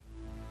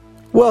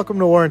Welcome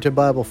to Warrenton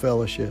Bible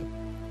Fellowship.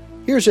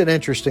 Here's an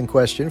interesting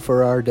question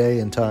for our day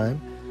and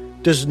time.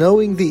 Does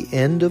knowing the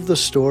end of the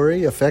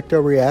story affect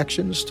our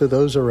reactions to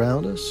those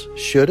around us?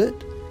 Should it?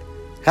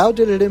 How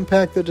did it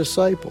impact the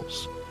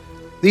disciples?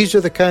 These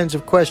are the kinds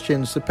of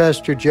questions that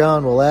Pastor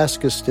John will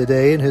ask us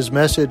today in his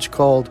message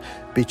called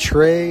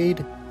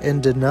Betrayed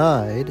and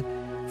Denied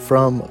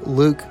from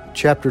Luke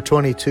chapter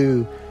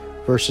 22,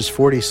 verses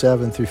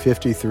 47 through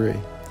 53.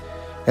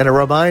 And a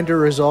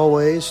reminder, as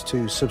always,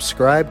 to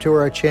subscribe to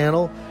our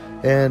channel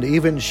and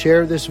even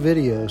share this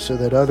video so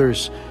that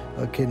others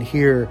can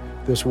hear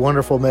this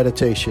wonderful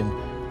meditation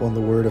on the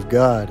Word of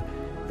God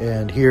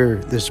and hear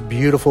this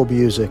beautiful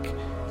music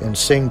and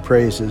sing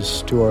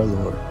praises to our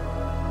Lord.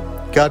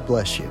 God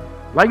bless you.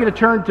 I'd like you to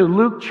turn to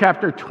Luke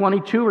chapter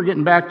 22. We're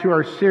getting back to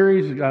our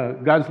series,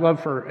 God's Love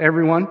for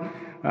Everyone.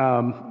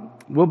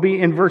 We'll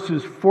be in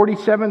verses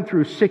 47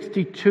 through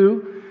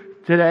 62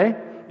 today.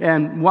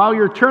 And while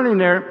you're turning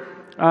there,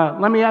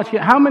 let me ask you,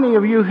 how many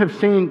of you have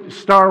seen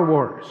Star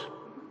Wars?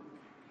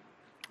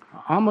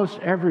 Almost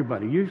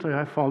everybody. Usually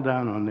I fall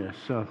down on this,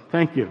 so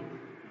thank you.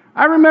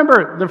 I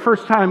remember the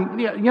first time,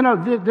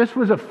 this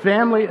was a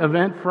family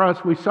event for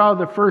us. We saw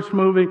the first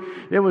movie.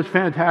 It was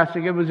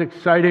fantastic. It was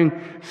exciting,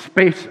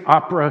 space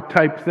opera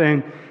type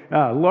thing,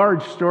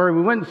 large story.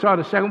 We went and saw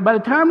the second. By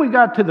the time we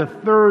got to the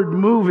third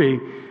movie,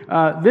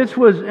 this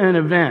was an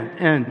event,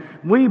 and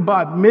we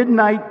bought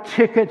midnight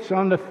tickets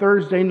on the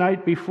Thursday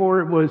night before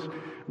it was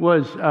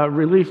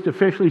released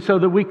officially so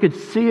that we could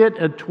see it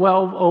at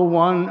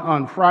 12:01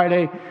 on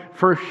Friday,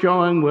 first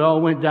showing. We all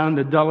went down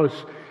to Dulles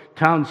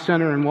Town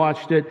Center and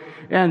watched it.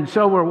 And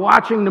so we're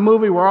watching the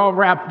movie. We're all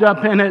wrapped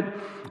up in it.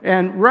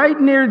 And right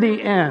near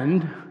the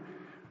end,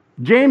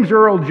 James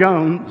Earl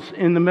Jones,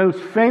 in the most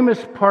famous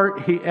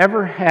part he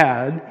ever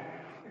had,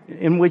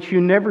 in which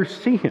you never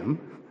see him,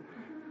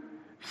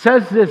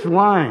 says this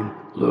line,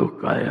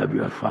 "Luke, I am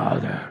your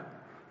father."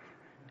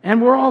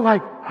 And we're all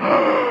like,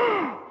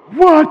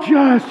 what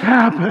just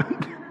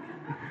happened?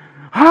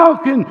 How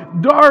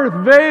can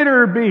Darth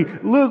Vader be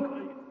Luke?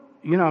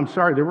 I'm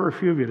sorry, there were a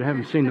few of you that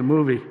haven't seen the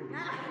movie.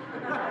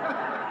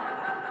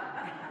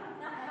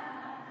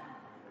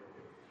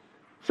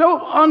 So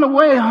on the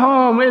way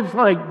home, it's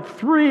like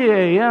 3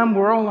 a.m.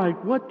 We're all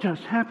like, what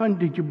just happened?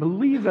 Did you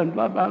believe it?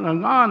 Blah, blah,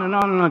 and on and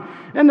on and on.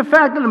 And the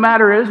fact of the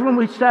matter is, when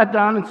we sat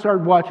down and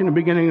started watching the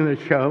beginning of the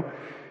show,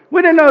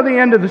 we didn't know the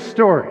end of the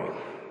story.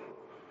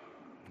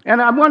 And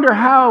I wonder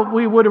how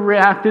we would have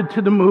reacted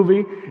to the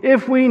movie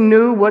if we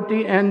knew what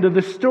the end of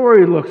the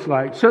story looks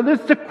like. So this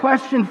is the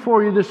question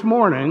for you this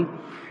morning,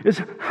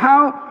 is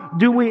how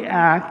do we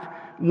act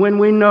when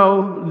we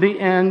know the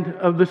end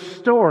of the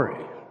story?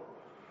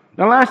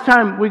 Now, last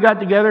time we got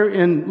together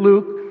in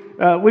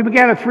Luke, we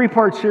began a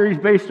three-part series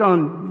based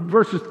on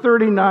verses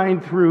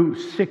 39 through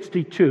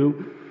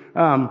 62.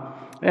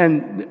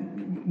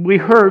 And we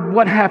heard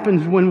what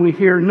happens when we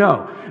hear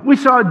no. We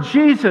saw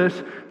Jesus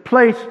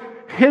place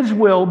His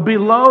will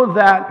below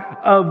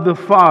that of the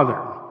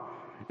Father.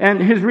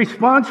 And His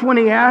response when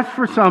He asked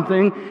for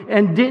something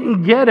and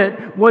didn't get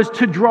it was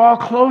to draw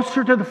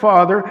closer to the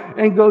Father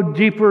and go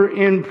deeper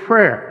in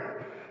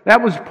prayer.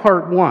 That was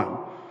part one.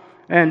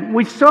 And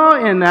we saw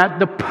in that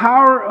the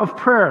power of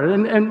prayer.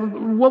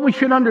 And what we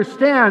should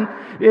understand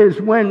is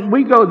when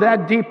we go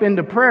that deep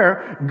into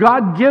prayer,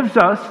 God gives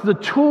us the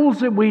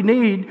tools that we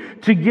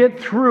need to get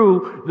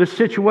through the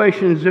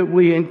situations that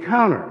we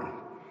encounter.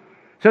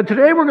 So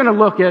today we're going to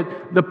look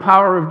at the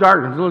power of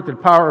darkness. We looked at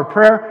the power of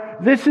prayer.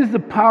 This is the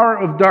power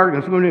of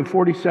darkness. We're going to do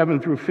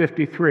 47 through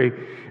 53.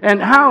 And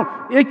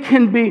how it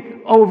can be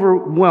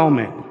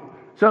overwhelming.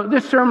 So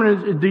this sermon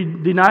is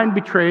Denied and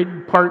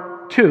Betrayed,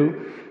 part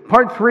 2.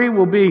 Part 3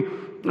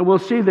 we'll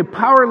see the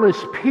powerless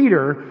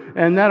Peter,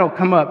 and that'll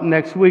come up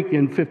next week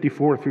in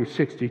 54 through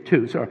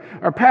 62. So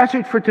our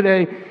passage for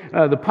today,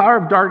 the power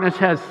of darkness,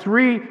 has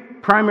 3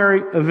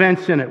 primary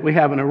events in it. We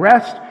have an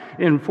arrest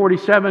in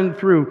 47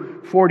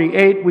 through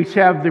 48. We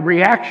have the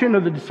reaction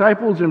of the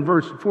disciples in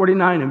verse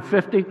 49 and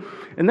 50.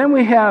 And then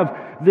we have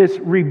this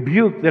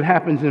rebuke that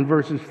happens in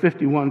verses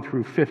 51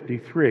 through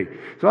 53.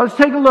 So let's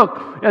take a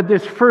look at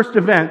this first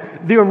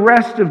event, the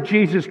arrest of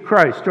Jesus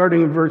Christ,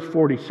 starting in verse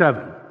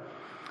 47.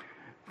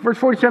 Verse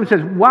 47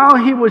 says, while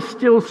he was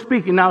still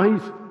speaking, now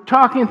he's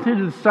talking to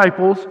the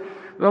disciples.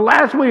 The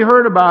last we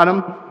heard about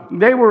him,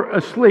 they were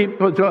asleep,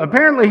 but so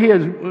apparently he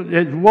has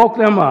woke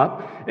them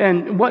up.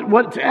 And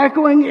what's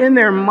echoing in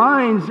their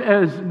minds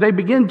as they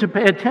begin to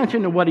pay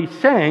attention to what he's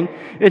saying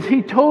is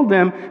he told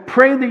them,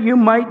 pray that you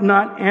might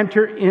not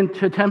enter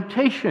into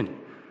temptation.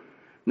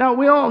 Now,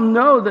 we all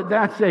know that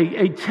that's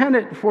a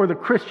tenet for the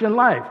Christian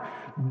life.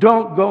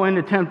 Don't go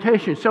into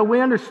temptation. So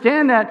we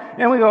understand that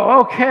and we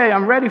go, okay,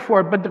 I'm ready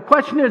for it. But the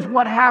question is,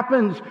 what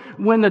happens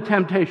when the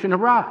temptation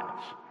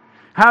arrives?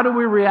 How do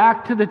we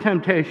react to the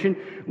temptation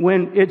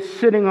when it's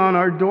sitting on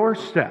our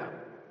doorstep?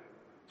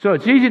 So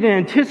it's easy to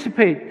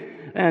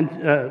anticipate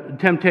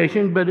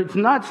temptation, but it's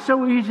not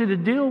so easy to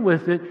deal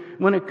with it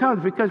when it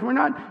comes, because we're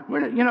not,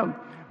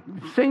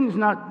 Satan's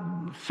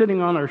not sitting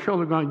on our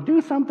shoulder going,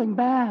 do something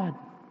bad.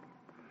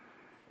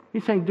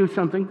 He's saying, do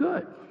something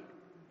good.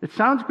 It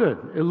sounds good.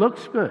 It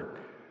looks good.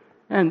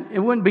 And it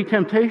wouldn't be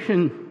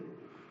temptation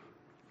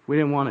if we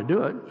didn't want to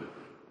do it,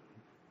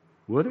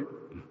 would it?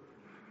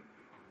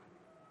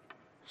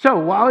 So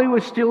while he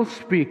was still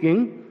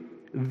speaking,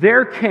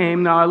 there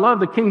came, now I love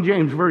the King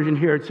James Version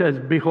here, it says,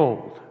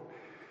 behold,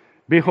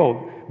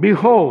 behold,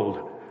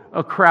 behold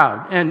a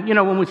crowd. And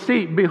when we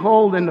see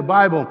behold in the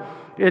Bible,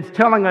 it's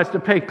telling us to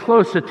pay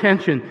close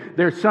attention.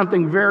 There's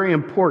something very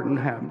important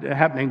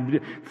happening.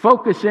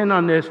 Focus in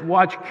on this.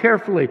 Watch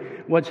carefully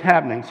what's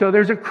happening. So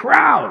there's a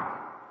crowd.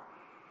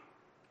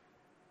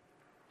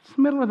 It's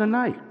the middle of the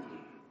night.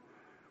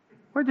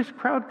 Where'd this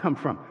crowd come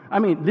from? I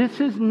mean, this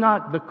is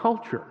not the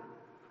culture.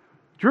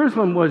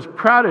 Jerusalem was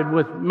crowded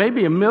with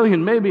maybe 1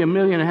 million, maybe 1.5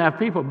 million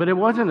people, but it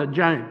wasn't a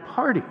giant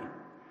party.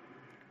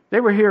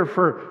 They were here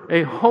for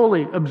a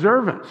holy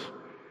observance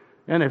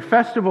and a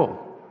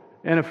festival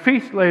and a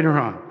feast later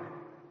on.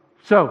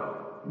 So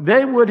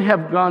they would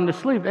have gone to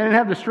sleep. They didn't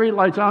have the street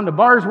lights on. The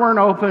bars weren't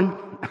open.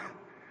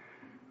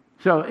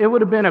 So it would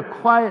have been a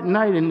quiet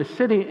night in the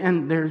city,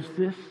 and there's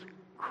this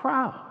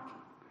crowd.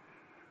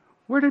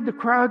 Where did the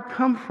crowd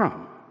come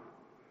from?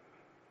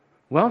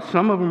 Well,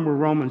 some of them were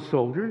Roman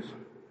soldiers,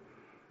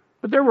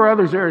 but there were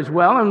others there as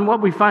well. And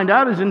what we find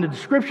out is in the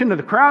description of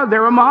the crowd,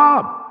 they're a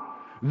mob.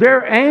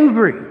 They're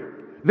angry.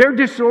 They're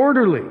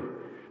disorderly.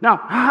 Now,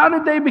 how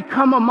did they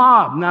become a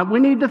mob? Now, we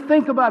need to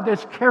think about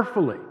this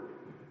carefully.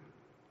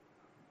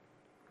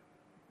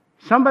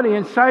 Somebody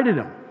incited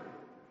them.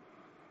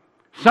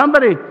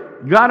 Somebody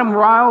got them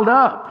riled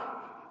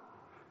up.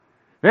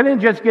 They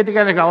didn't just get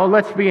together and go, oh,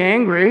 let's be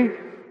angry.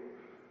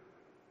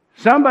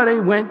 Somebody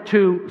went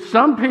to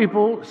some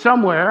people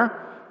somewhere,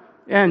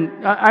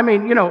 and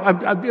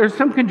there's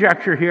some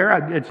conjecture here.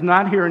 It's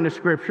not here in the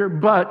scripture,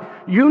 but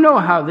you know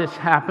how this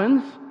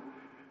happens.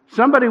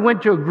 Somebody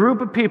went to a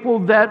group of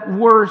people that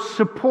were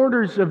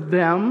supporters of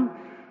them.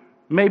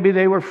 Maybe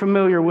they were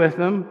familiar with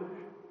them.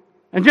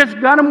 And just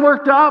got them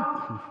worked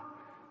up.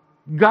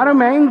 Got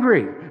them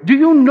angry. Do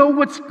you know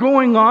what's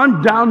going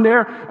on down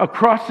there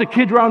across the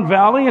Kidron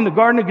Valley in the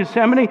Garden of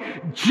Gethsemane?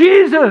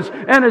 Jesus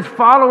and his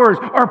followers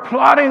are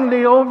plotting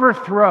the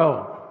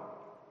overthrow.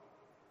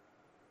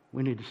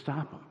 We need to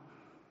stop them.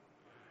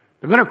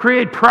 They're going to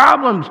create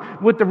problems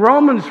with the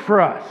Romans for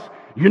us.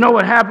 You know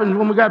what happens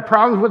when we got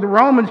problems with the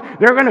Romans?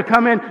 They're going to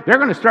come in, they're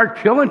going to start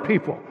killing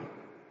people.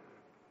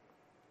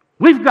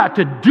 We've got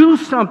to do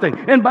something.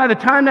 And by the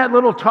time that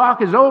little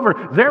talk is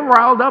over, they're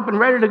riled up and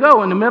ready to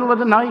go in the middle of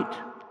the night.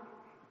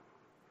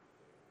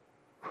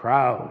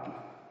 Crowd.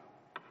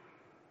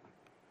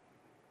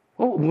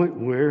 Well,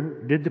 where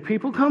did the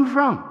people come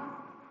from?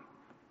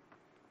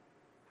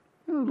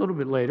 A little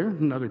bit later,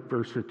 another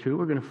verse or two,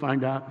 we're going to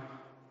find out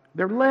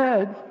they're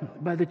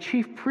led by the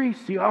chief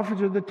priests, the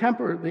officers of the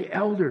temple, the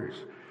elders.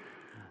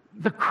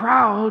 The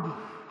crowd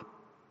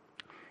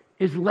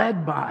is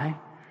led by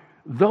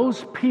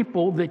those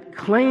people that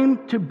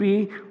claim to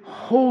be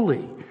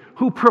holy,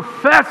 who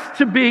profess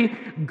to be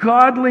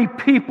godly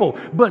people.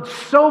 But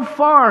so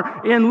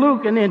far in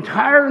Luke, in the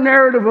entire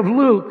narrative of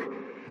Luke,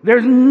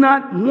 there's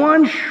not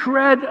one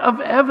shred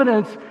of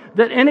evidence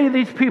that any of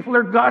these people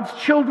are God's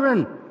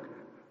children.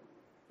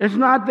 It's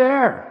not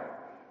there.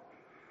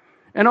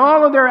 And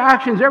all of their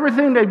actions,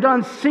 everything they've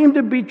done, seem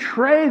to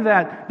betray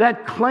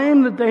that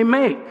claim that they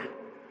make.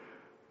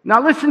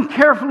 Now listen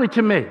carefully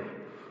to me,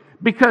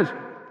 because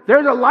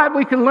there's a lot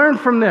we can learn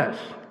from this,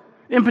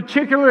 in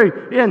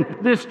particular in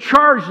this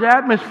charged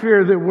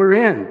atmosphere that we're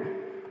in.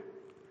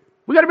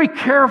 We've got to be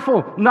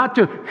careful not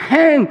to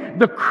hang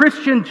the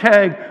Christian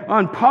tag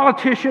on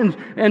politicians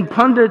and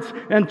pundits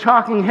and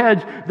talking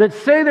heads that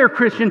say they're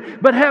Christian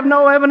but have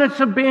no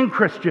evidence of being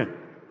Christian,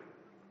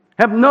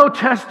 have no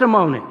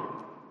testimony.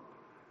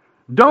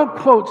 Don't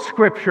quote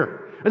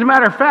Scripture. As a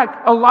matter of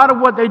fact, a lot of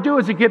what they do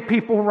is to get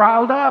people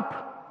riled up.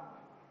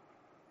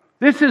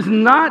 This is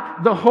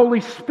not the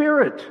Holy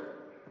Spirit.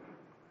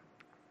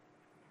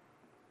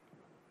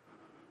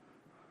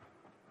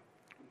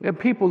 We have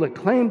people that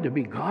claim to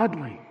be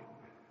godly,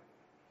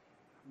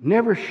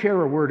 never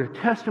share a word of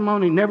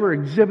testimony, never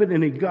exhibit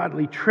any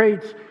godly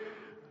traits,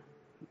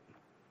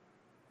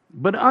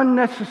 but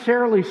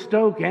unnecessarily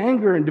stoke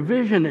anger and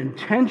division and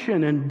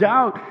tension and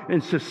doubt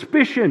and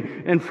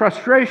suspicion and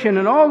frustration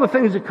and all the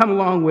things that come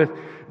along with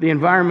the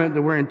environment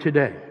that we're in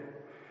today.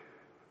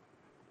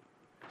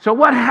 So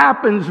what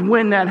happens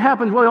when that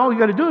happens? Well, all you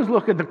got to do is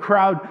look at the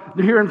crowd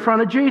here in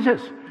front of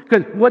Jesus,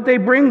 because what they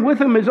bring with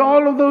them is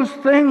all of those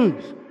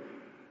things.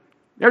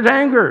 There's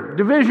anger,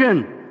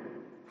 division,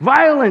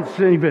 violence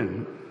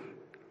even.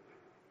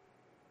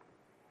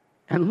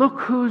 And look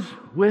who's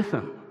with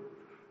them.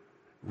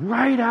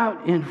 Right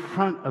out in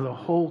front of the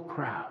whole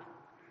crowd.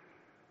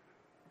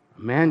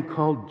 A man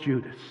called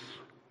Judas,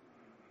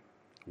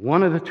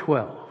 one of the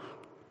 12.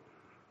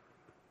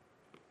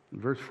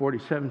 Verse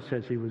 47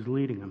 says he was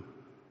leading them.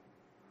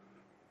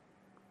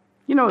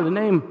 You know, the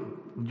name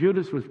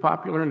Judas was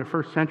popular in the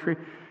first century.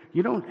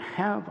 You don't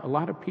have a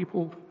lot of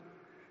people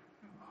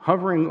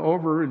hovering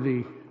over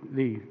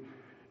the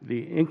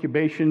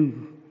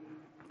incubation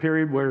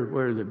period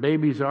where the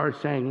babies are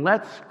saying,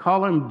 let's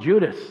call him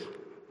Judas.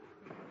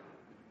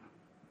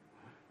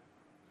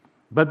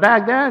 But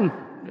back then,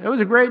 it was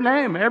a great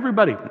name.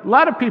 Everybody, a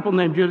lot of people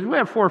named Judas. We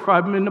have 4 or 5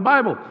 of them in the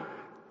Bible.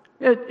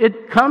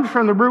 It comes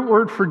from the root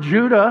word for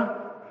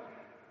Judah,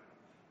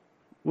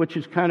 which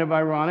is kind of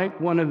ironic,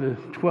 one of the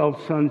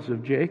 12 sons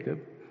of Jacob.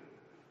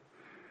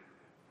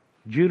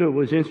 Judah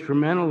was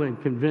instrumental in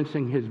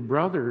convincing his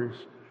brothers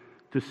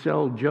to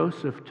sell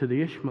Joseph to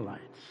the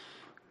Ishmaelites.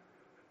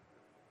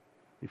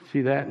 You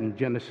see that in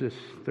Genesis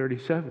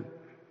 37.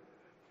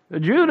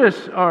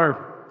 Judas,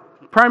 our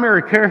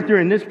primary character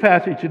in this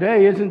passage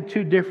today, isn't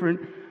too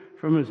different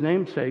from his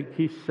namesake.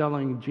 He's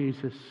selling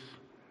Jesus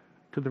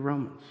to the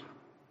Romans.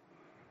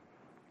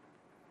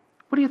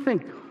 What do you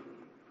think?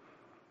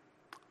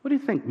 What do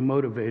you think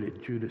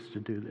motivated Judas to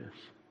do this?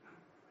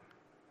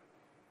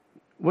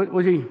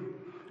 Was he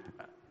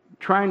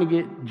trying to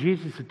get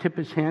Jesus to tip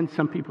his hand?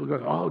 Some people go,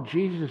 oh,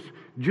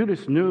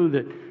 Judas knew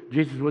that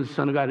Jesus was the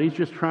Son of God. He's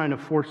just trying to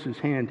force his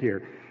hand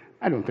here.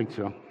 I don't think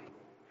so.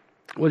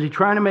 Was he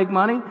trying to make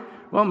money?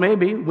 Well,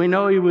 maybe. We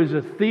know he was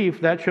a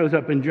thief. That shows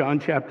up in John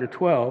chapter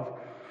 12.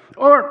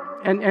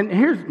 And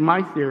here's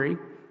my theory.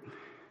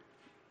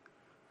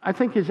 I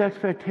think his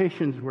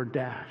expectations were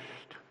dashed.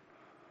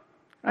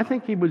 I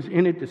think he was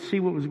in it to see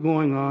what was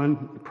going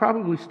on.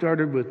 Probably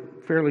started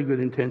with fairly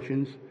good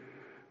intentions.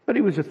 But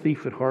he was a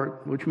thief at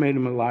heart, which made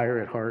him a liar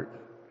at heart.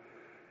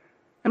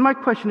 And my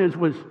question is,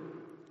 was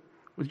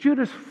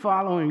Judas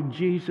following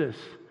Jesus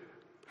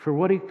for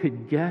what he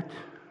could get?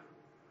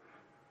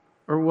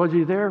 Or was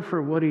he there for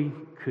what he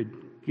could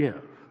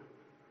give?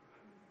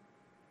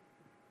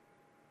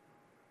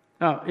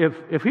 Now,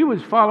 if he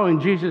was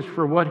following Jesus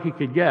for what he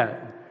could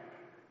get,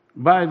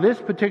 by this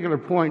particular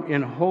point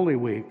in Holy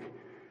Week,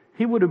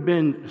 he would have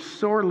been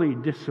sorely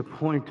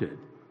disappointed.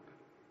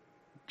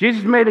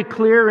 Jesus made it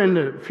clear in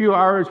the few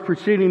hours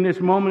preceding this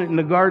moment in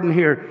the garden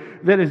here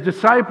that his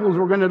disciples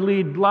were going to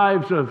lead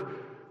lives of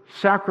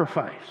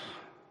sacrifice.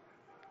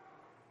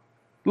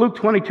 Luke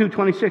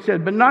 22:26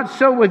 said, but not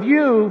so with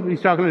you,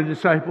 he's talking to the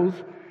disciples.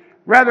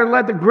 Rather,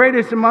 let the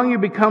greatest among you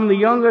become the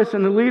youngest,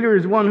 and the leader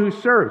is one who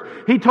serves.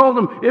 He told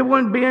them it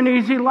wouldn't be an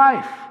easy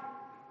life.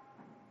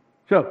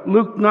 So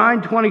Luke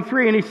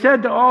 9:23, and he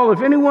said to all,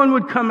 if anyone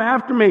would come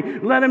after me,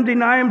 let him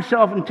deny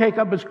himself and take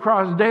up his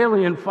cross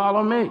daily and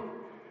follow me.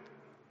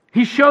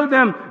 He showed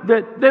them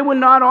that they would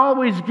not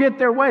always get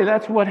their way.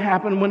 That's what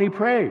happened when he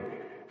prayed.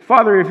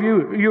 Father, if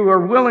you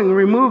are willing,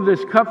 remove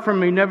this cup from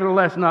me.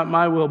 Nevertheless, not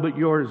my will, but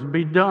yours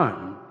be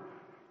done.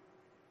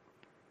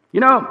 You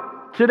know,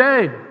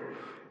 today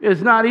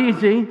is not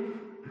easy,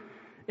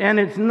 and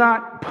it's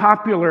not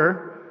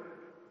popular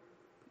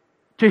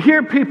to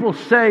hear people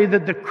say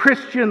that the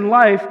Christian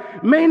life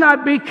may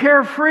not be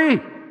carefree,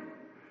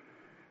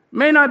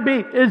 may not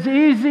be as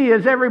easy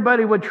as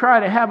everybody would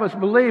try to have us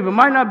believe. It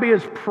might not be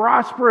as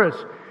prosperous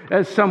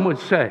as some would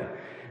say.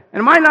 And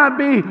it might not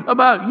be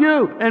about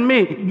you and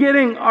me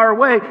getting our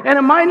way. And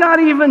it might not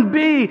even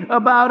be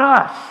about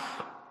us.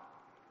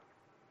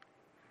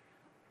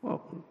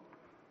 Well,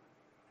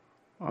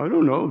 I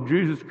don't know.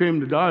 Jesus came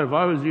to die. If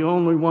I was the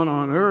only one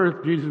on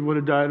earth, Jesus would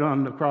have died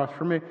on the cross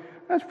for me.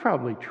 That's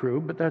probably true,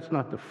 but that's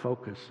not the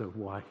focus of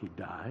why he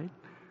died.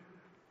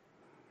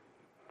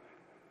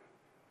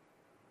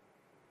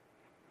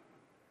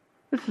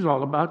 This is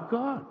all about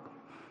God.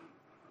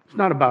 It's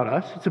not about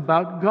us, it's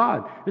about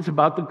God. It's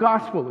about the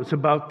gospel. It's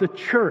about the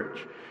church.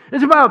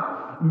 It's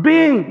about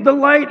being the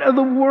light of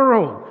the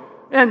world.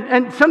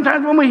 And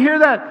sometimes when we hear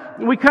that,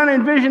 we kind of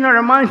envision in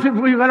our minds that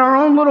we've got our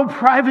own little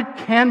private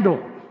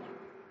candle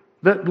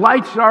that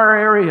lights our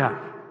area,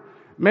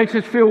 makes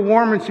us feel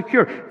warm and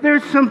secure.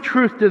 There's some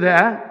truth to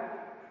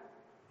that.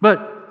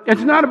 But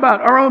it's not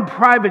about our own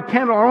private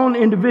candle, our own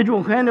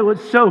individual candle.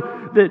 It's so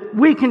that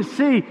we can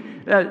see.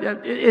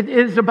 It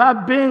is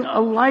about being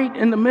a light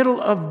in the middle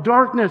of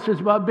darkness.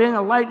 It's about being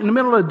a light in the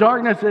middle of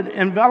darkness that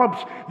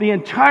envelops the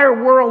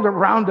entire world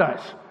around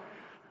us.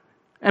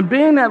 And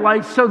being that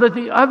light so that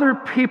the other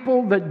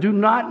people that do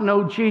not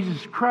know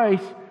Jesus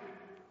Christ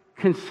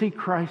can see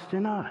Christ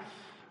in us.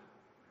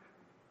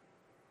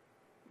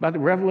 By the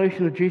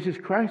revelation of Jesus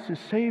Christ as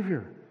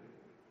Savior.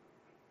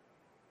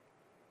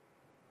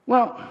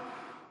 Well,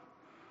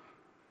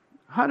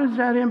 how does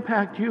that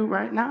impact you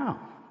right now?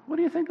 What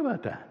do you think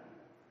about that?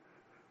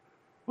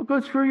 What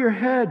goes through your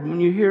head when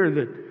you hear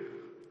that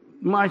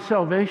my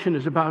salvation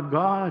is about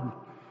God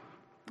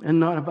and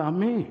not about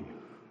me?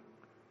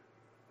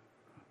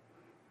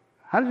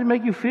 How does it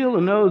make you feel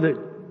to know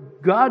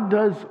that God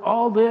does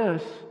all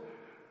this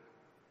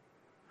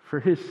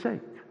for his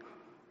sake?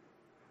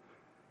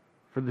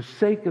 For the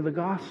sake of the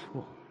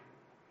gospel.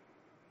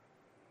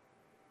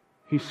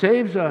 He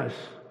saves us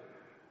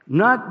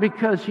not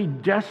because he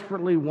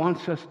desperately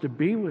wants us to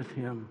be with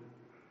him.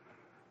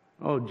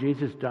 Oh,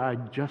 Jesus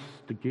died just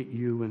to get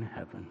you in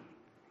heaven.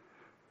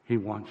 He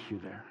wants you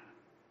there.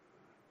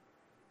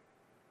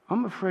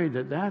 I'm afraid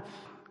that that's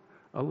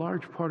a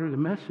large part of the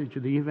message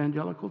of the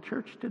evangelical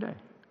church today.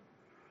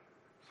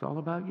 It's all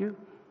about you.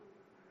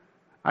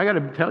 I got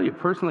to tell you,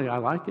 personally, I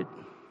like it.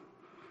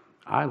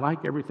 I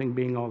like everything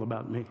being all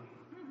about me.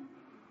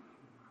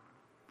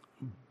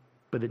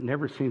 But it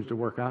never seems to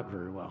work out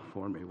very well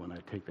for me when I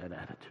take that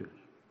attitude.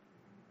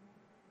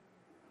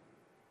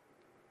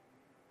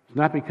 It's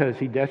not because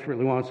he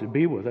desperately wants to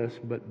be with us,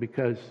 but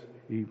because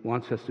he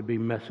wants us to be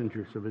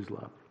messengers of his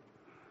love.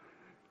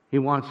 He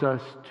wants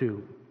us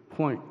to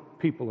point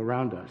people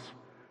around us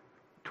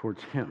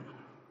towards him,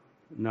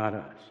 not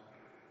us.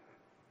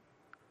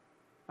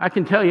 I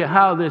can tell you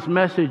how this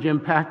message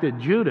impacted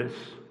Judas.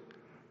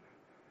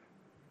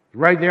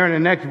 Right there in the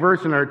next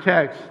verse in our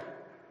text,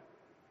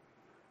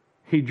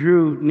 he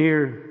drew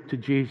near to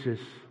Jesus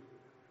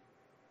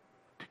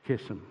to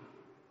kiss him.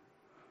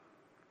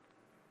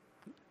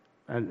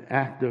 An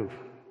act of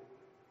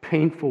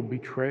painful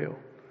betrayal,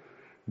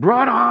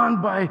 brought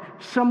on by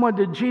someone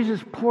that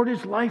Jesus poured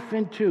his life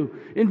into,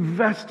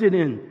 invested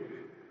in,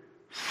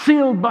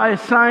 sealed by a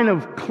sign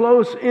of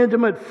close,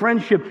 intimate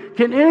friendship.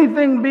 Can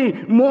anything be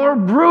more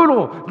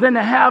brutal than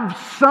to have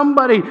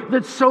somebody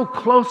that's so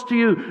close to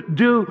you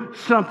do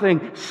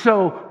something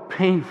so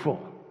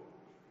painful?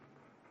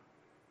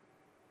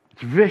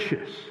 It's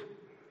vicious.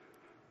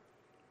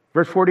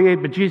 Verse 48,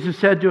 but Jesus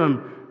said to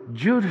him,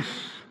 Judas,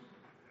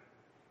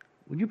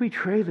 would you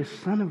betray the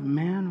Son of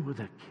Man with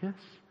a kiss?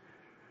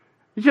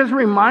 He's just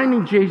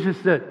reminding Jesus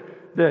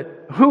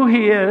that who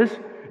he is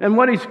and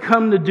what he's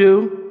come to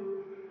do.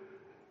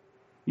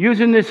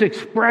 Using this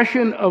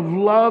expression of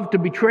love to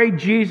betray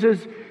Jesus,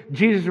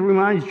 Jesus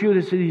reminds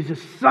Judas that he's a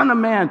Son of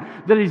Man,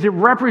 that he's a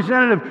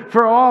representative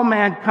for all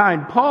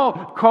mankind. Paul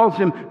calls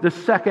him the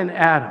second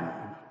Adam.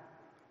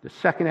 The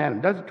second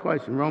Adam. Does it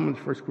twice in Romans,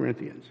 1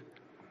 Corinthians.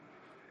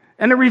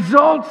 And the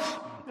results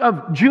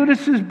of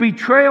Judas's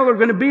betrayal are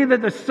going to be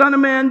that the Son of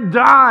Man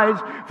dies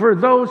for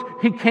those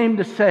he came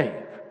to save.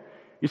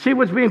 You see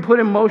what's being put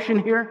in motion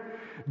here?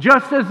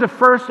 Just as the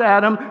first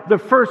Adam, the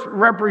first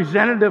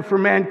representative for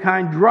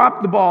mankind,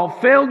 dropped the ball,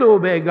 failed to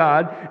obey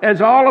God,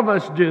 as all of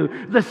us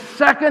do, the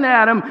second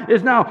Adam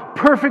is now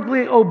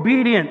perfectly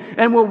obedient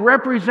and will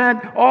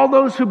represent all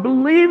those who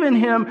believe in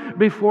him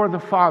before the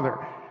Father.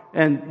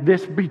 And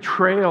this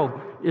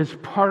betrayal is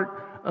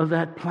part of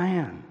that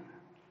plan.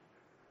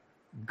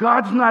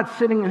 God's not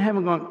sitting in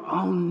heaven going,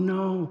 oh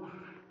no,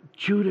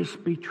 Judas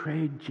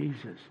betrayed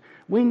Jesus.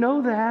 We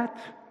know that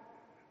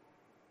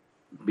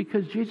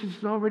because Jesus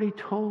has already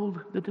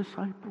told the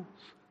disciples,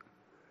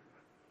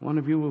 one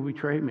of you will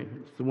betray me.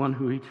 It's the one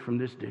who eats from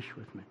this dish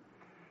with me.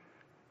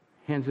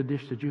 Hands the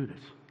dish to Judas.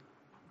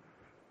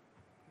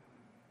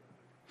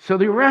 So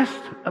the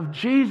arrest of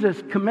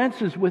Jesus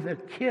commences with a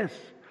kiss,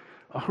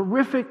 a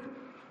horrific,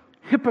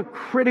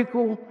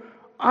 hypocritical,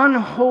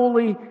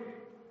 unholy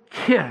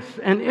kiss.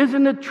 And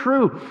isn't it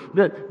true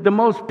that the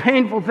most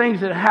painful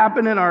things that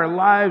happen in our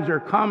lives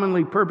are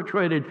commonly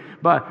perpetrated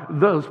by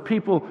those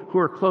people who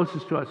are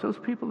closest to us? Those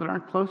people that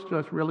aren't close to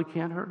us really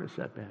can't hurt us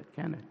that bad,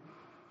 can they?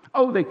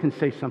 Oh, they can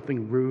say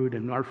something rude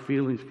and our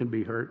feelings can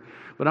be hurt.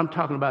 But I'm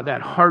talking about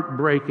that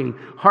heartbreaking,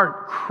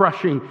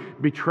 heart-crushing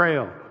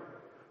betrayal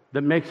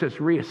that makes us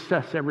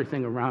reassess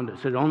everything around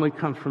us. It only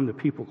comes from the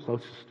people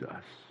closest to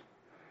us.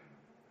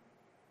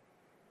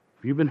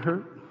 Have you been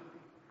hurt?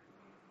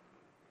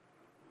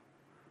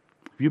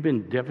 Have you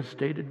been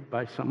devastated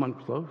by someone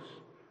close?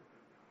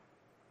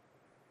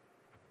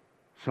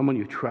 Someone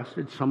you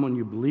trusted, someone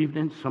you believed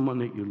in, someone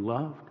that you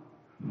loved?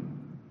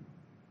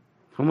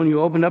 Someone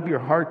you opened up your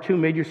heart to,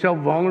 made yourself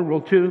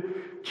vulnerable to?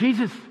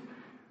 Jesus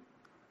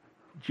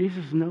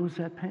knows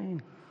that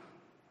pain.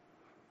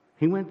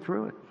 He went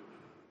through it.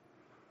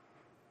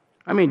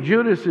 I mean,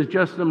 Judas is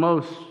just the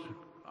most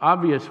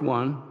obvious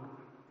one,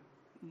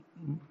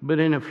 but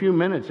in a few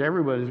minutes,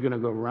 everybody's going to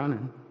go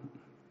running.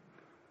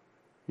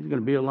 He's going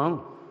to be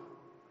alone.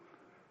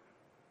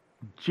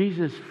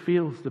 Jesus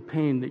feels the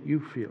pain that you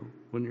feel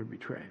when you're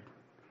betrayed.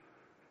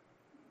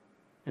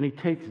 And he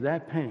takes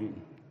that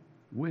pain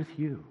with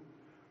you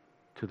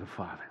to the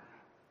Father,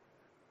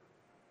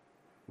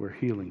 where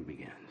healing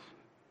begins.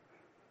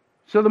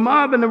 So the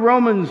mob and the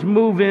Romans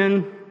move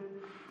in.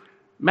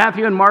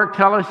 Matthew and Mark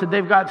tell us that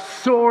they've got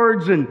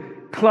swords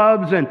and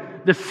clubs, and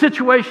the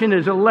situation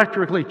is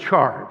electrically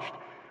charged.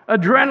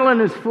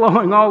 Adrenaline is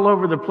flowing all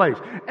over the place.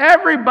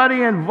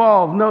 Everybody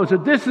involved knows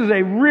that this is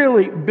a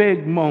really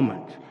big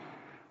moment.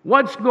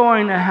 What's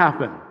going to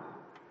happen?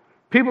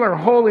 People are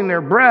holding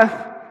their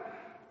breath.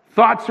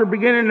 Thoughts are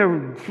beginning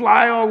to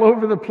fly all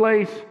over the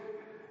place.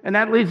 And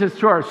that leads us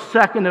to our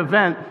second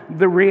event,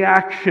 the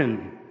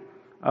reaction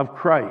of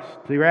Christ,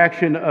 the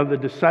reaction of the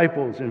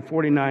disciples in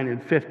 49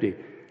 and 50.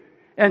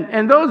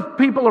 And those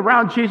people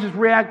around Jesus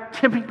react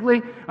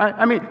typically,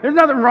 I mean, there's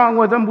nothing wrong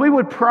with them. We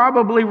would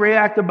probably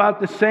react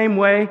about the same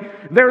way.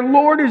 Their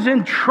Lord is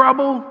in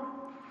trouble.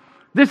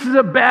 This is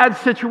a bad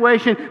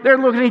situation. They're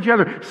looking at each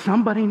other.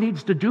 Somebody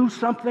needs to do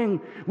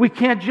something. We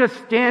can't just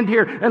stand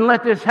here and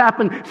let this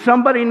happen.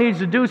 Somebody needs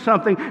to do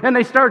something. And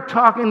they start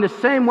talking the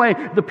same way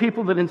the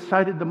people that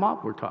incited the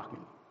mob were talking.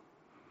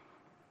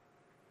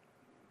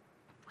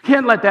 We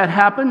can't let that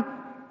happen.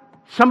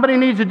 Somebody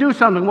needs to do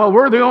something. Well,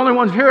 we're the only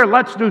ones here.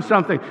 Let's do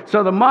something.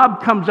 So the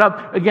mob comes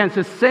up against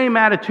the same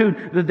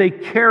attitude that they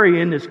carry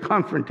in this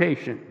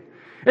confrontation.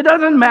 It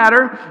doesn't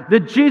matter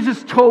that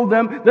Jesus told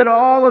them that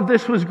all of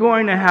this was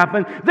going to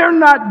happen. They're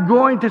not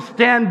going to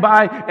stand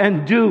by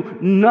and do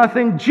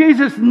nothing.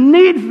 Jesus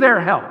needs their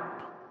help.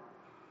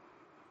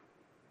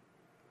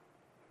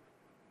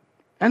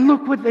 And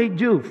look what they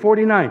do,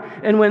 49.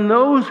 And when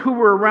those who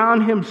were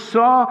around him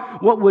saw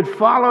what would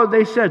follow,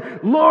 they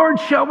said, Lord,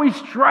 shall we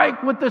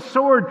strike with the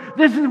sword?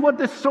 This is what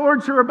the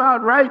swords are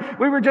about, right?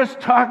 We were just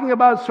talking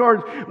about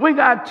swords. We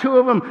got 2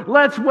 of them.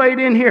 Let's wait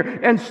in here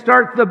and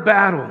start the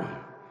battle.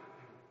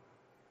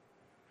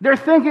 They're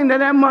thinking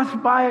that must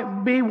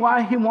be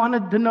why he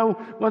wanted to know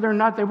whether or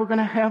not they were going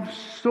to have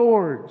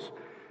swords.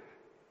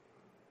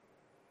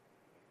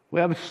 We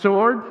have a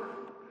sword.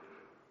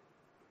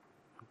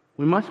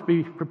 We must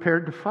be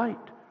prepared to fight.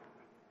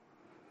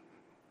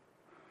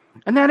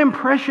 And that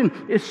impression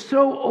is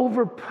so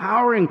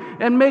overpowering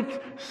and makes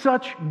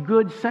such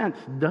good sense,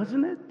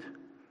 doesn't it?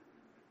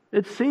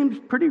 It seems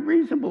pretty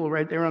reasonable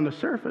right there on the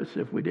surface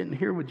if we didn't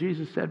hear what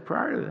Jesus said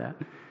prior to that.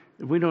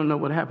 If we don't know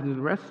what happens in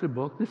the rest of the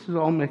book, this is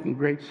all making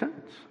great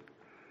sense.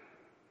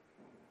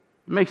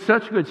 It makes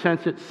such good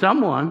sense that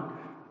someone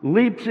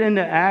leaps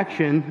into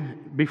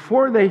action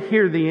before they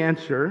hear the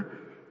answer.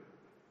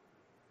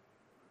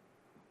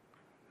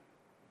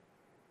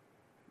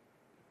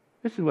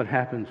 This is what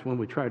happens when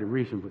we try to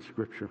reason with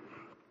Scripture.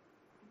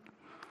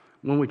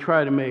 When we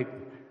try to make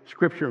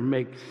Scripture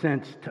make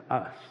sense to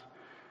us.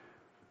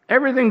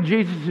 Everything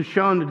Jesus has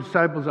shown the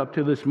disciples up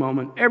to this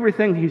moment,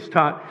 everything he's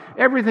taught,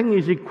 everything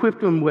he's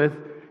equipped them with,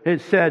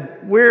 has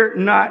said, we're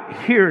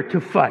not here to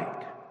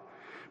fight.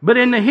 But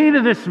in the heat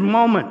of this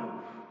moment,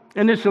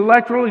 in this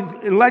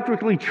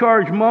electrically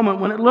charged moment,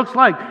 when it looks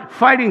like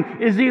fighting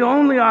is the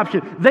only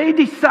option, they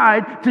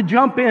decide to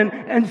jump in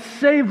and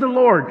save the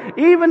Lord.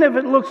 Even if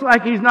it looks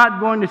like he's not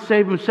going to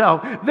save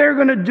himself, they're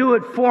going to do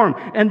it for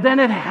him. And then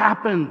it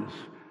happens.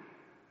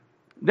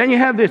 Then you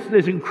have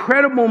this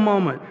incredible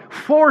moment.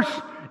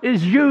 Force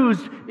is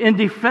used in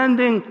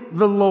defending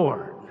the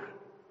Lord.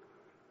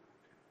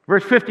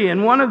 Verse 50,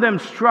 and one of them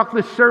struck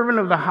the servant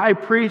of the high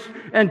priest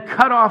and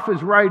cut off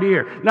his right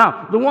ear.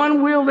 Now, the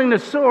one wielding the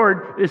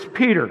sword is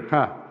Peter.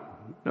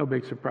 No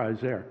big surprise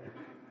there.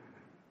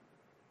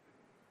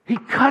 He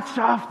cuts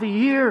off the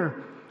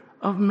ear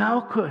of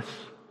Malchus,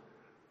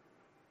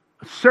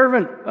 a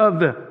servant of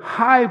the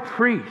high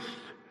priest.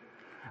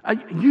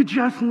 You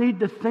just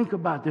need to think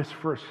about this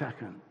for a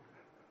second.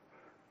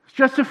 It's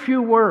just a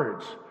few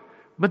words,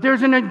 but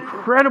there's an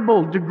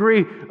incredible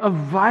degree of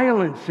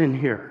violence in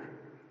here.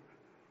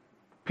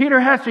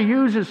 Peter has to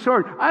use his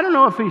sword. I don't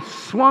know if he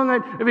swung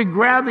it, if he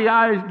grabbed the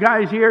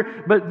guy's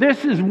ear, but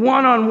this is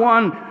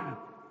one-on-one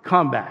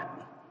combat.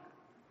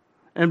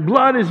 And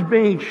blood is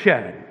being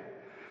shed.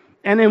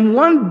 And in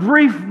one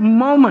brief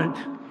moment,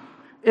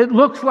 it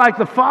looks like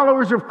the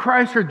followers of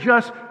Christ are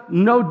just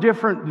no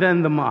different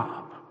than the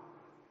mob.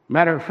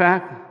 Matter of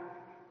fact,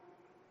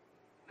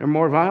 they're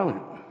more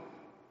violent.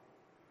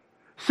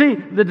 See,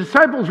 the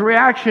disciples'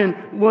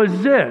 reaction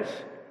was this.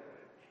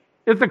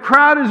 If the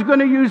crowd is going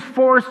to use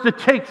force to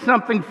take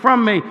something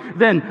from me,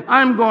 then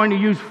I'm going to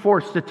use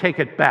force to take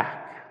it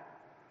back.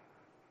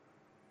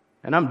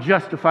 And I'm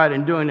justified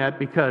in doing that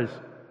because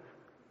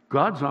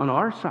God's on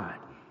our side.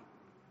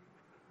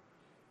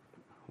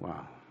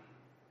 Wow.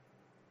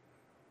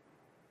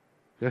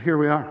 So here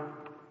we are.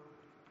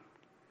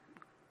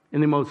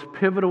 In the most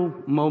pivotal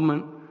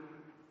moment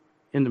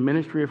in the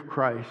ministry of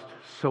Christ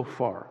so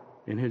far,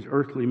 in his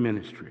earthly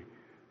ministry.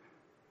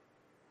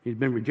 He's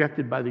been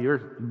rejected by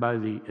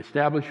the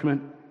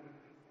establishment,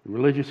 the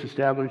religious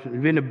establishment.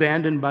 He's been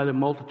abandoned by the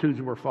multitudes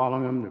who were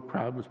following him. The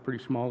crowd was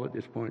pretty small at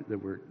this point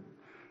that were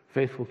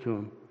faithful to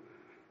him.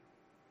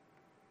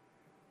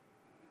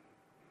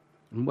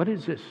 And what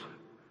is this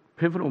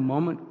pivotal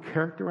moment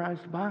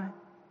characterized by?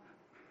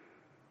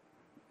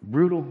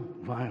 Brutal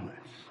violence.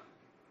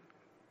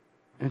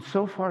 And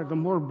so far, the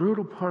more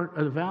brutal part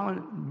of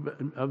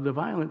the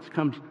violence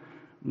comes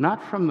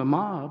not from the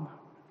mob,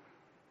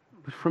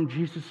 but from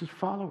Jesus'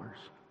 followers.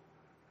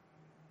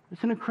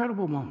 It's an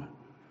incredible moment.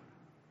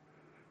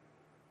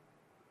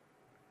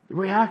 The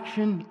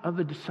reaction of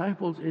the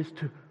disciples is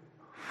to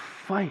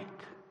fight.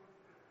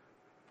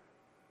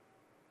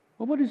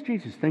 Well, what does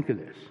Jesus think of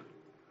this?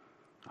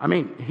 I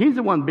mean, he's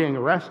the one being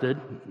arrested.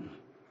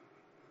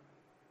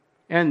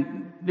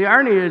 And the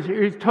irony is,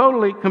 he's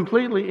totally,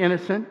 completely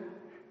innocent.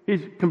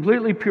 He's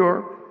completely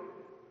pure.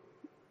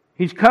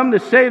 He's come to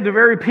save the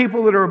very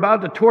people that are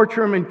about to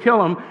torture him and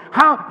kill him.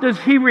 How does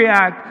he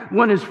react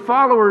when his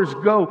followers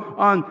go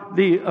on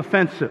the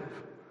offensive?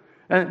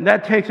 And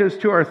that takes us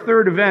to our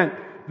third event,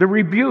 the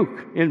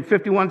rebuke in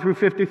 51 through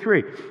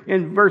 53.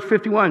 In verse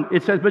 51,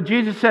 it says, but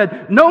Jesus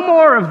said, no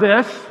more of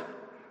this.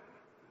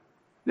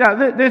 Now,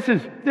 this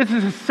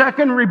is a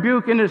second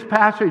rebuke in this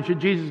passage that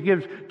Jesus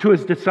gives to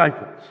his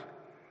disciples.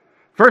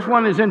 First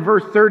one is in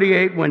verse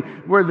 38,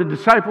 where the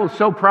disciples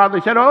so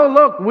proudly said, oh,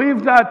 look,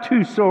 we've got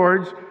 2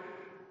 swords.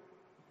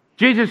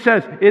 Jesus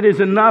says, it is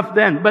enough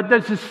then. But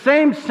there's the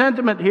same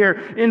sentiment here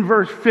in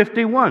verse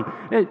 51.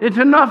 It's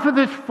enough of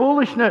this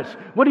foolishness.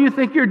 What do you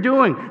think you're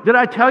doing? Did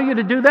I tell you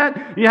to do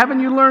that? Haven't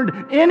you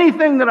learned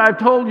anything that I've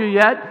told you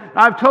yet?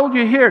 I've told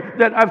you here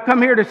that I've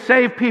come here to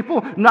save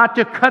people, not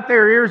to cut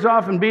their ears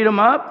off and beat them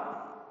up.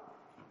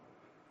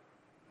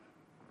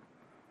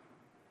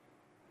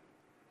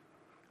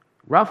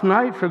 Rough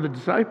night for the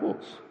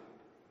disciples.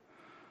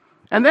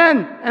 And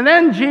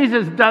then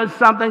Jesus does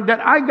something that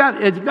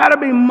it's got to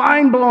be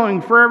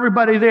mind-blowing for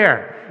everybody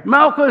there.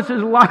 Malchus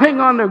is lying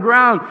on the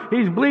ground.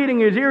 He's bleeding.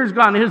 His ear's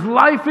gone. His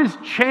life is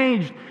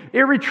changed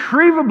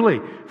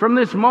irretrievably from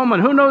this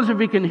moment. Who knows if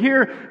he can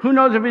hear? Who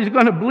knows if he's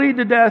going to bleed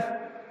to death?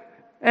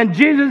 And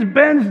Jesus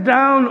bends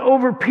down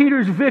over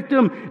Peter's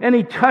victim, and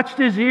he touched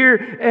his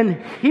ear and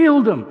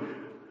healed him.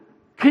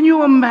 Can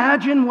you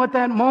imagine what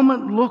that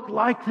moment looked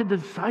like to the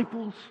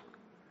disciples?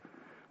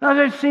 Now,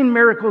 they've seen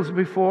miracles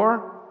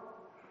before.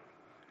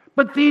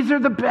 But these are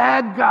the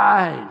bad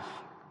guys.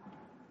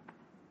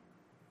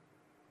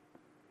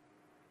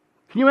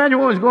 Can you imagine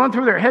what was going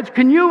through their heads?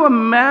 Can you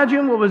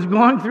imagine what was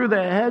going through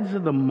the heads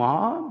of the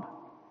mob?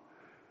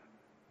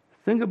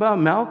 Think about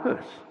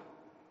Malchus.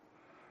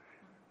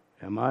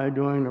 Am I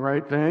doing the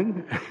right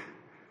thing?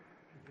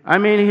 I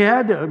mean, he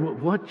had to.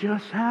 What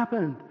just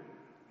happened?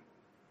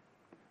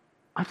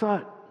 I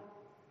thought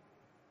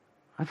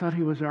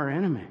he was our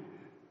enemy.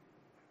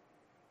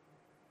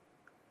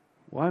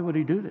 Why would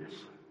he do this?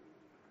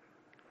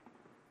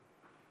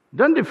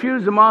 Doesn't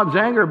diffuse the mob's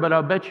anger, but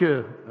I'll bet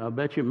you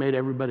it made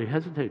everybody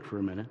hesitate for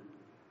a minute.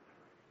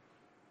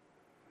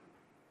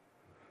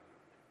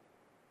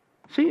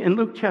 See, in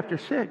Luke chapter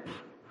 6,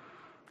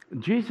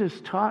 Jesus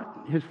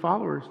taught his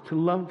followers to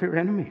love their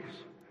enemies.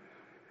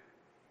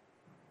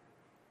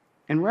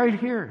 And right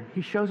here,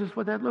 he shows us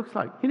what that looks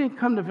like. He didn't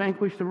come to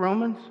vanquish the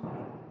Romans.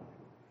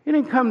 He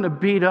didn't come to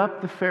beat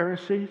up the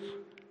Pharisees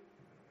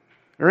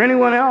or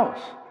anyone else.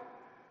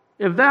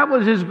 If that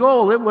was his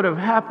goal, it would have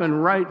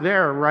happened right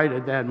there, right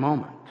at that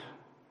moment.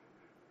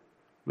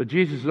 But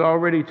Jesus had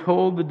already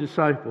told the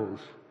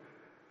disciples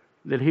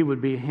that he would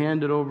be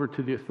handed over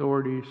to the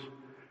authorities,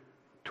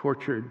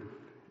 tortured,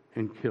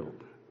 and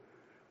killed.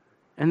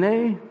 And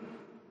they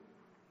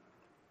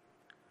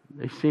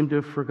seem to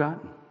have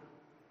forgotten.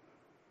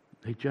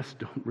 They just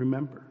don't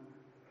remember.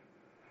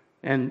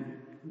 And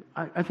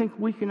I think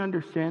we can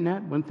understand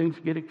that when things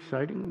get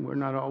exciting. We're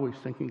not always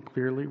thinking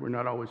clearly. We're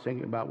not always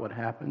thinking about what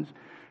happens.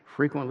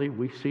 Frequently,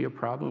 we see a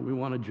problem. We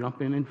want to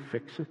jump in and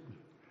fix it.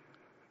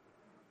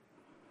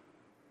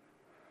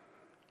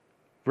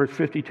 Verse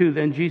 52,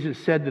 then Jesus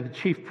said to the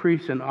chief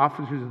priests and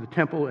officers of the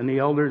temple and the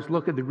elders,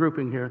 look at the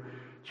grouping here,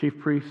 chief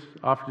priests,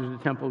 officers of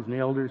the temples, and the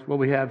elders. What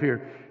we have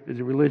here is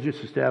the religious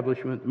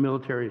establishment, the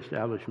military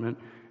establishment,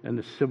 and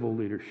the civil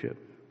leadership.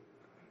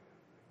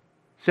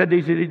 Said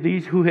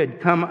these who had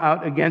come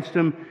out against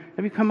him,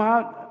 have you come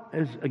out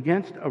as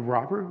against a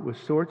robber with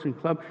swords and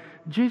clubs?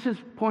 Jesus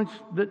points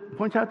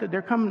out that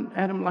they're coming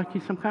at him like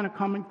he's some kind of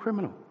common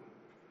criminal.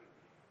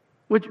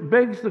 Which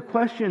begs the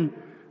question,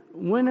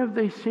 when have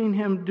they seen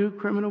him do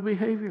criminal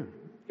behavior?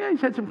 Yeah,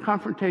 he's had some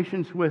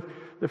confrontations with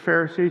the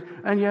Pharisees,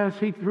 and yes,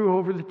 he threw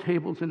over the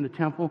tables in the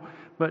temple,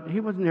 but he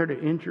wasn't there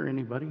to injure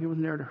anybody. He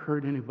wasn't there to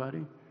hurt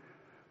anybody.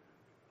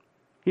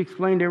 He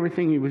explained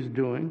everything he was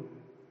doing.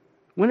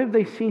 When have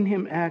they seen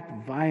him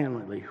act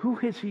violently? Who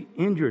has he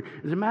injured?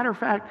 As a matter of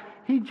fact,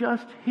 he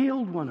just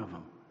healed one of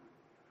them.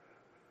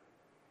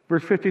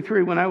 Verse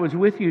 53, when I was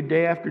with you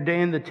day after day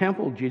in the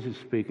temple, Jesus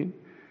speaking,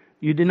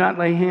 you did not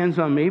lay hands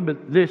on me,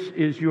 but this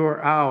is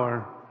your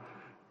hour,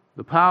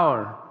 the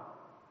power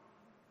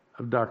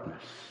of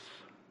darkness.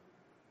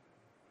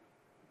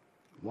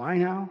 Why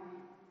now?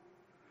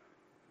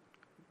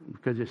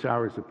 Because this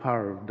hour is the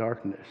power of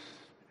darkness,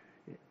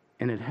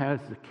 and it has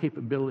the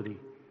capability.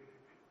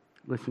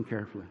 Listen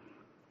carefully.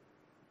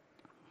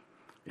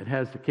 It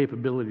has the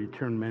capability to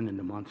turn men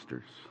into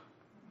monsters.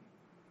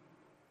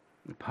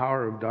 The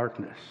power of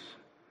darkness.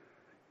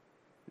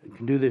 It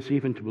can do this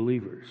even to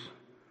believers.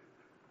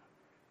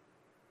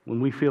 When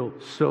we feel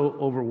so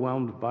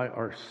overwhelmed by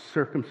our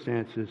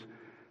circumstances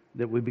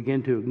that we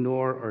begin to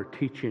ignore our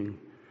teaching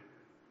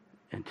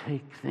and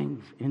take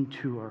things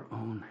into our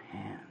own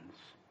hands.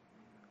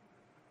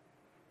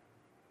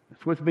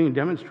 That's what's being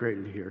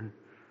demonstrated here.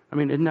 I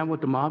mean, isn't that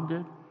what the mob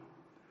did?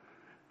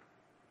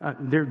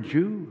 They're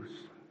Jews.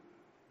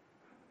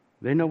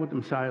 They know what the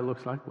Messiah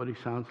looks like, what he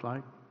sounds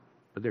like,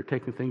 but they're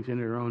taking things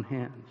into their own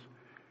hands.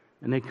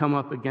 And they come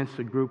up against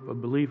a group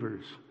of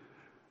believers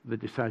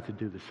that decide to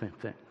do the same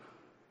thing.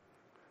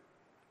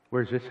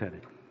 Where's this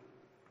headed?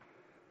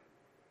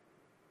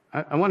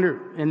 I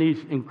wonder, in these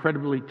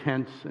incredibly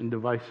tense and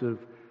divisive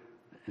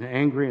and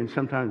angry and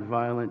sometimes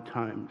violent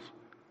times,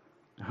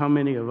 how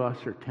many of us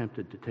are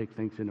tempted to take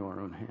things into our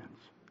own hands?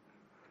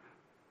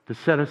 To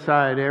set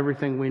aside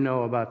everything we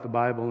know about the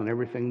Bible and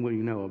everything we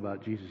know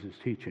about Jesus'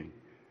 teaching.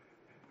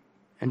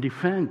 And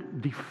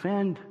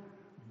defend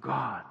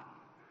God.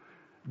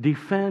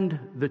 Defend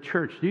the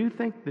church. Do you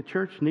think the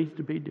church needs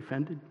to be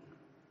defended?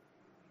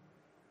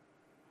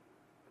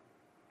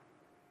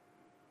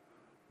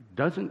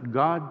 Doesn't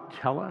God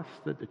tell us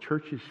that the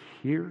church is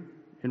here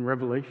in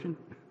Revelation?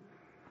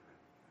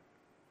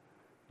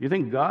 Do you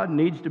think God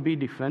needs to be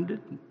defended?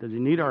 Does he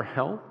need our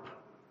help?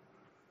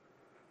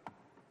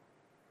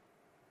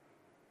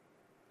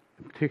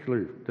 In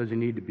particular, does he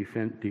need to be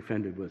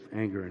defended with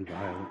anger and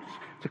violence?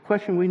 It's a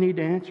question we need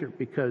to answer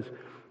because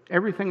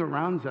everything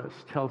around us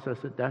tells us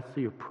that that's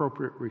the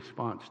appropriate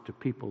response to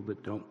people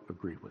that don't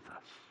agree with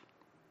us.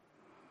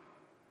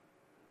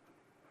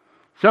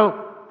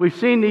 So, we've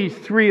seen these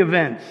three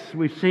events.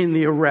 We've seen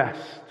the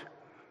arrest.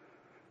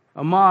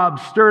 A mob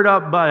stirred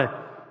up by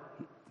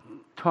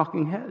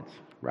talking heads,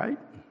 right?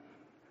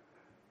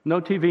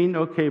 No TV,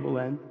 no cable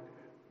then,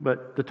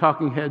 but the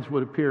talking heads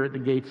would appear at the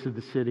gates of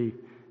the city,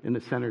 in the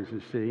centers of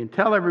the city, and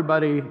tell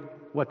everybody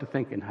what to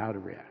think and how to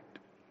react.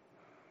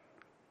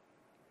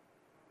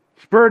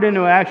 Spurred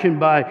into action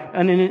by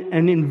an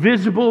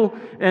invisible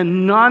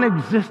and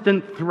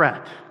non-existent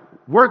threat,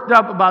 worked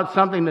up about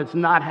something that's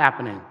not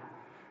happening.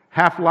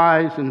 Half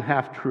lies and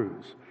half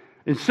truths.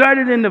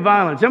 Incited into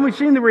violence. And we've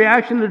seen the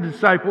reaction of the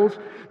disciples.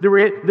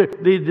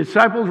 The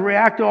disciples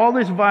react to all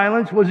this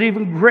violence, was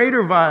even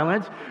greater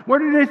violence. Where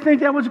did they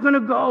think that was going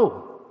to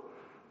go?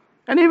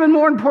 And even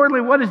more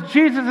importantly, what is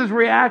Jesus'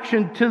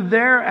 reaction to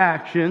their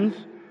actions?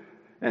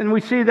 And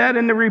we see that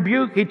in the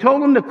rebuke. He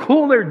told them to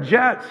cool their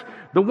jets.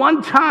 The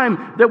one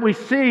time that we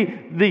see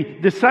the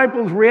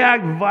disciples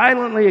react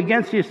violently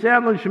against the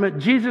establishment,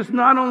 Jesus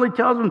not only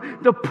tells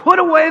them to put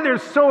away their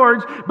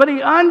swords, but he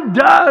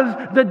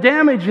undoes the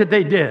damage that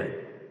they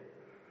did.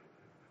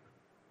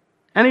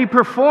 And he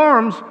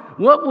performs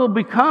what will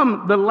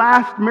become the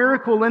last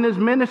miracle in his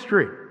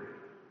ministry,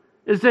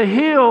 is to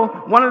heal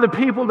one of the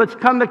people that's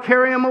come to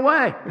carry him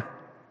away.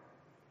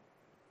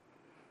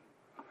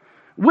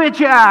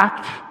 Which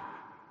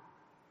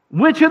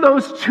of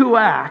those two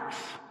acts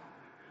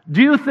do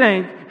you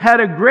think had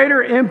a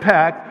greater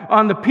impact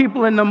on the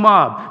people in the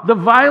mob? The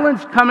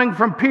violence coming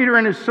from Peter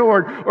and his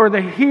sword, or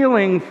the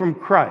healing from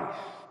Christ?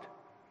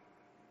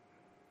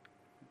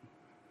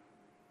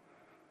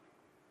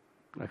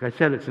 Like I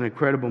said, it's an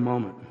incredible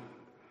moment.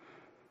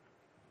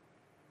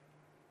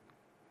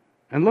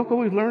 And look what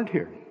we've learned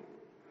here.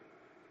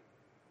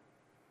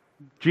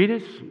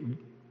 Jesus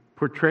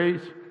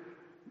portrays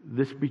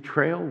this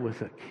betrayal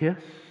with a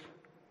kiss.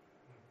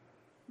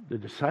 The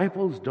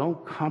disciples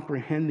don't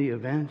comprehend the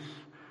events.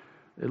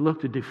 They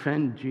look to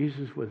defend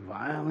Jesus with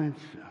violence.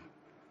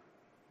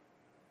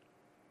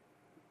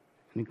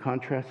 In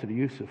contrast to the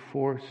use of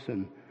force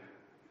and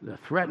the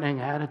threatening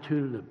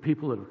attitude of the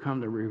people that have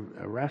come to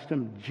arrest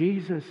him,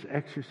 Jesus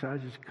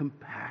exercises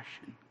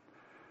compassion,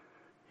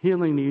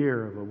 healing the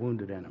ear of a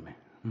wounded enemy.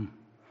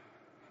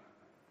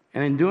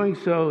 And in doing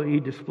so,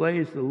 he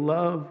displays the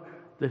love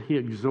that he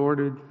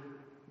exhorted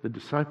the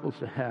disciples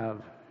to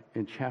have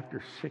in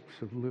chapter 6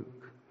 of Luke.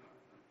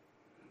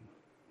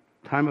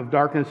 Time of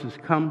darkness has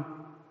come.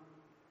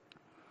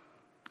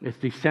 It's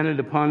descended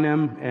upon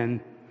them, and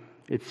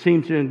it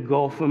seems to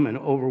engulf them and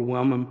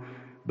overwhelm them.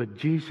 But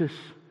Jesus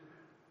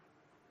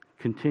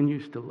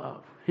continues to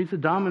love. He's a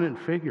dominant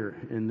figure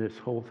in this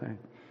whole thing.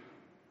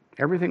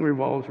 Everything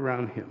revolves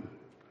around him.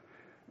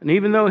 And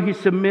even though he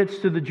submits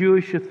to the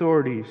Jewish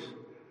authorities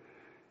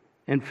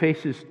and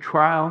faces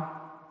trial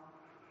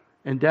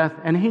and death,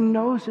 and he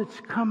knows it's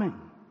coming.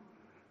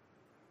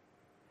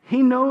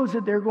 He knows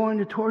that they're going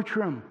to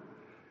torture him.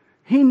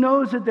 He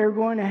knows that they're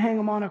going to hang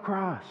him on a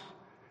cross.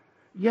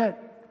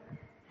 Yet,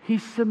 he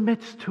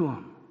submits to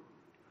him.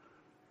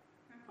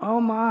 Oh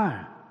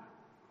my.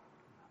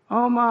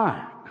 Oh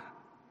my.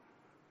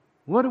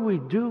 What do we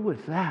do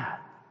with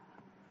that?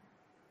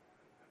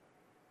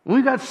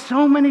 We've got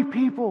so many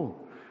people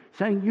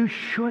saying you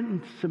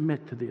shouldn't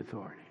submit to the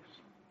authorities.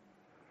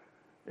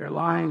 They're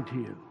lying to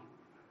you.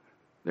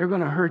 They're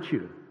going to hurt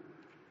you.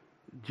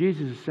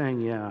 Jesus is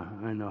saying, yeah,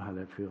 I know how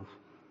that feels.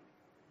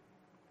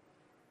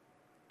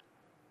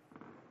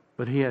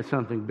 But he has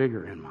something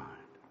bigger in mind.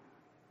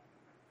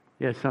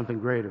 He has something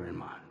greater in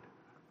mind.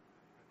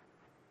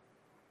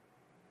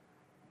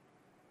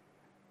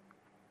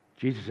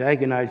 Jesus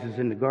agonizes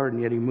in the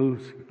garden, yet he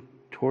moves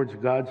towards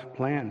God's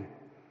plan,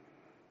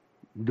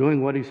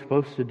 doing what he's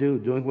supposed to do,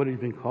 doing what he's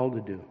been called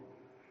to do.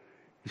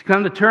 He's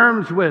come to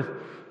terms with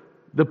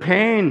the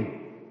pain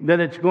that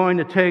it's going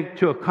to take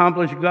to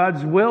accomplish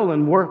God's will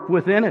and work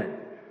within it.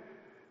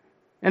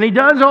 And he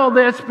does all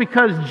this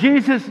because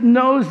Jesus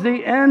knows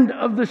the end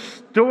of the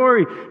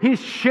story. He's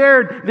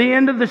shared the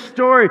end of the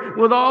story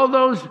with all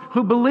those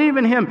who believe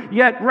in him,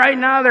 yet right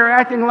now they're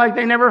acting like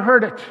they never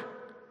heard it.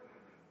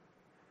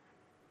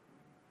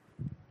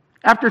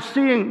 After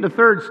seeing the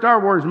third Star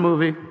Wars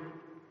movie,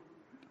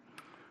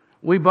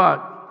 we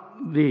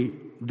bought the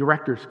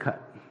director's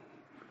cut.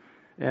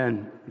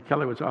 And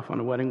Kelly was off on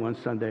a wedding one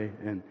Sunday,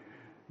 and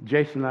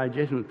Jason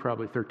was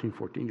probably 13,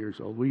 14 years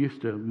old. We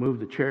used to move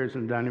the chairs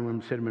in the dining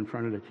room, sit them in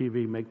front of the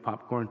TV, make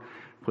popcorn,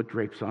 put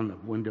drapes on the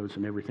windows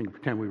and everything,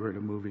 pretend we were at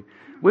a movie.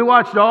 We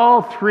watched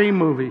all three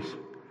movies,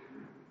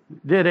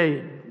 did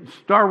a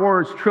Star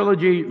Wars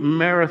trilogy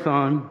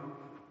marathon,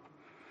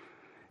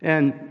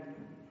 and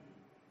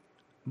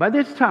by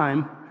this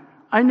time,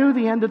 I knew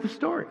the end of the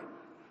story.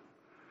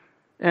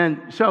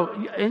 And so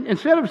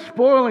instead of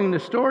spoiling the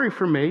story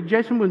for me,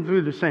 Jason went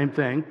through the same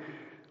thing.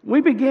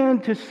 We began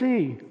to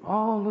see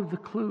all of the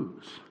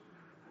clues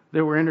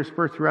that were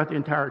interspersed throughout the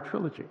entire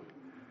trilogy.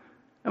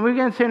 And we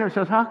began saying to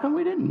ourselves, how come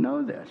we didn't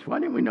know this? Why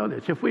didn't we know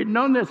this? If we had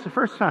known this the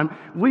first time,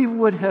 we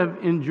would have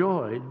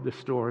enjoyed the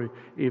story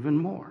even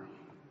more.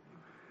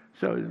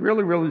 So it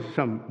really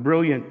some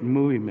brilliant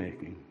movie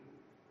making.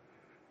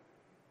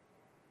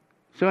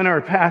 So in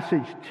our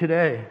passage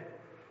today,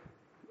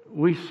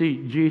 we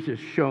see Jesus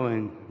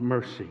showing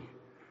mercy.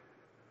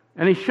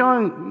 And he's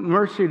showing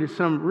mercy to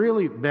some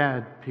really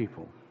bad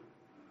people.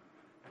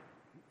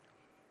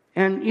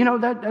 And,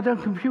 that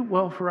doesn't compute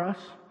well for us.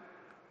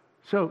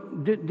 So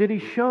did he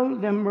show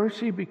them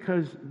mercy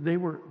because they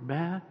were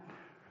bad?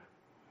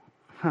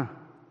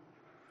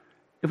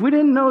 If we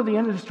didn't know the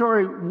end of the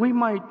story, we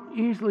might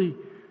easily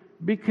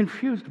be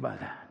confused by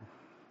that.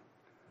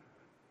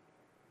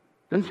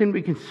 Doesn't seem to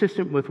be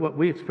consistent with what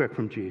we expect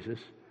from Jesus.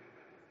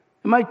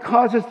 It might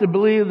cause us to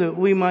believe that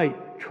we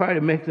might try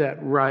to make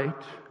that right,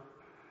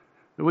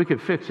 that we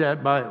could fix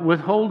that by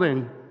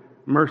withholding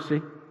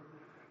mercy,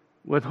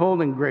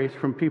 withholding grace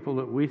from people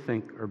that we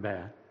think are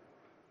bad.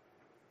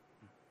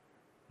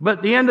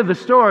 But the end of the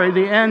story,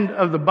 the end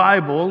of the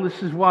Bible,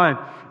 this is why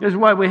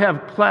we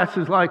have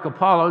classes like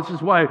Apollo. This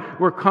is why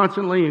we're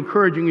constantly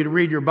encouraging you to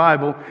read your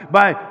Bible.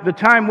 By the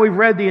time we've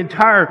read the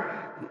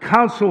entire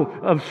counsel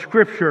of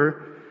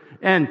Scripture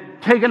and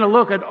taken a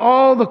look at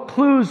all the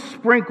clues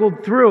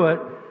sprinkled through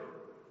it,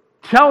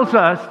 tells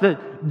us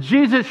that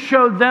Jesus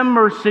showed them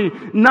mercy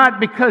not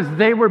because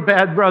they were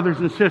bad brothers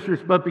and sisters,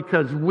 but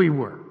because we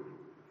were.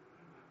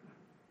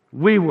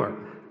 We were.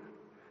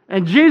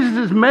 And Jesus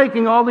is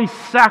making all these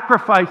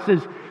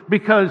sacrifices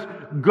because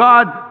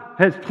God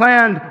has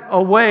planned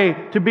a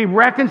way to be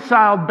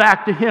reconciled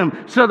back to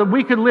Him so that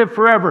we could live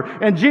forever.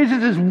 And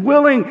Jesus is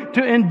willing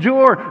to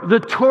endure the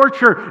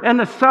torture and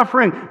the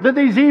suffering that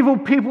these evil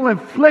people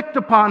inflict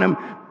upon Him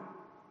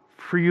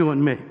for you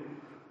and me,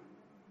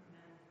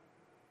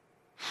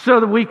 so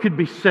that we could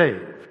be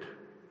saved.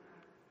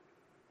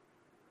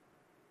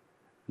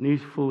 And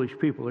these foolish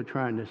people are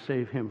trying to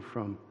save Him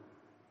from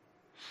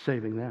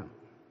saving them.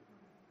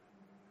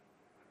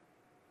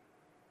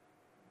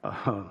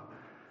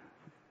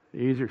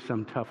 These are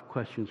some tough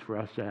questions for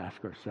us to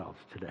ask ourselves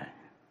today.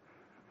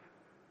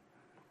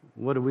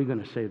 What are we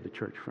going to save the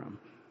church from?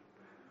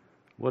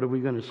 What are we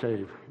going to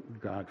save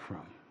God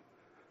from?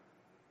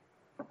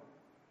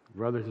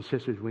 Brothers and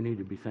sisters, we need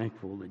to be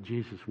thankful that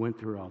Jesus went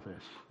through all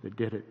this, that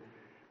did it,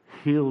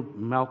 healed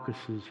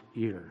Malchus's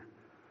ear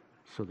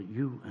so that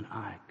you and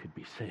I could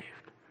be saved,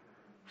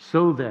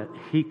 so that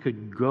He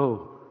could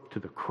go to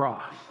the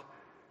cross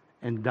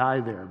and die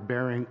there,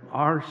 bearing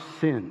our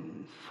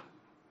sins,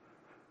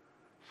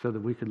 so that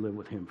we could live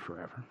with Him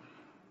forever.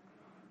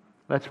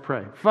 Let's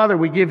pray. Father,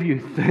 we give You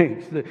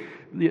thanks that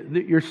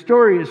Your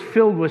story is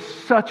filled with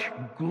such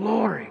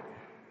glory.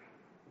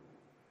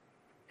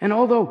 And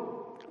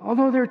although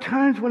there are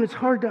times when it's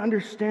hard to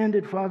understand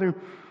it, Father,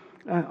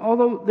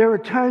 although there are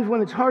times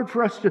when it's hard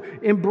for us to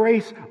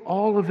embrace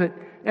all of it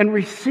and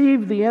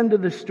receive the end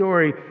of the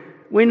story,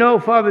 we know,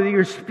 Father, that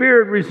Your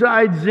Spirit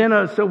resides in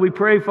us, so we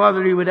pray,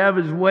 Father, that He would have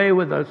His way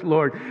with us,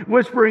 Lord,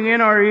 whispering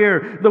in our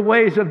ear the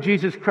ways of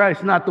Jesus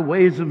Christ, not the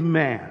ways of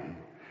man.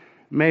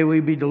 May we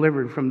be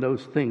delivered from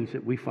those things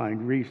that we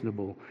find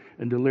reasonable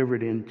and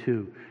delivered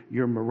into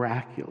Your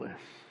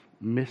miraculous,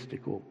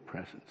 mystical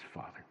presence,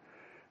 Father,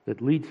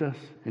 that leads us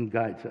and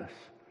guides us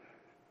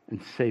and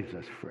saves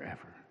us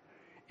forever.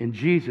 In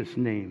Jesus'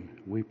 name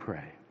we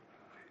pray.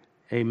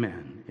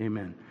 Amen.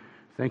 Amen.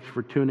 Thanks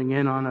for tuning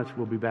in on us.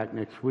 We'll be back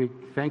next week.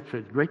 Thanks.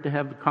 It's great to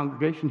have the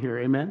congregation here.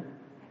 Amen.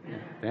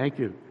 Thank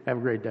you. Have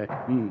a great day.